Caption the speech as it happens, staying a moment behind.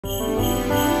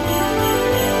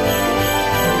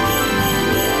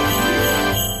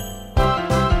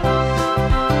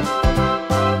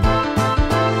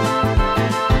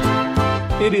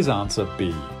It is answer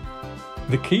B.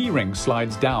 The key ring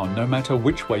slides down no matter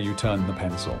which way you turn the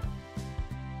pencil.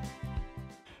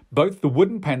 Both the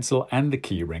wooden pencil and the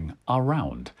key ring are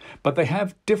round, but they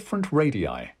have different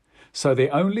radii, so they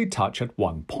only touch at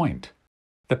one point.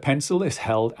 The pencil is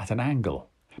held at an angle,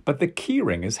 but the key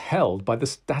ring is held by the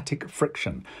static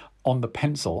friction on the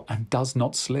pencil and does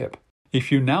not slip.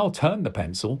 If you now turn the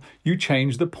pencil, you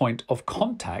change the point of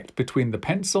contact between the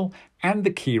pencil and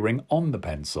the key ring on the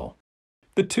pencil.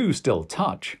 The two still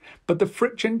touch, but the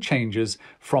friction changes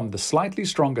from the slightly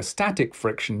stronger static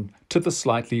friction to the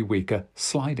slightly weaker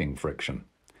sliding friction.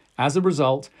 As a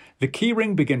result, the key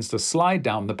ring begins to slide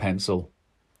down the pencil.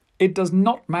 It does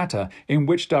not matter in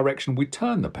which direction we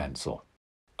turn the pencil.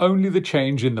 Only the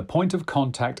change in the point of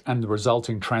contact and the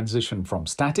resulting transition from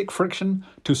static friction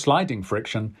to sliding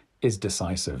friction is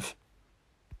decisive.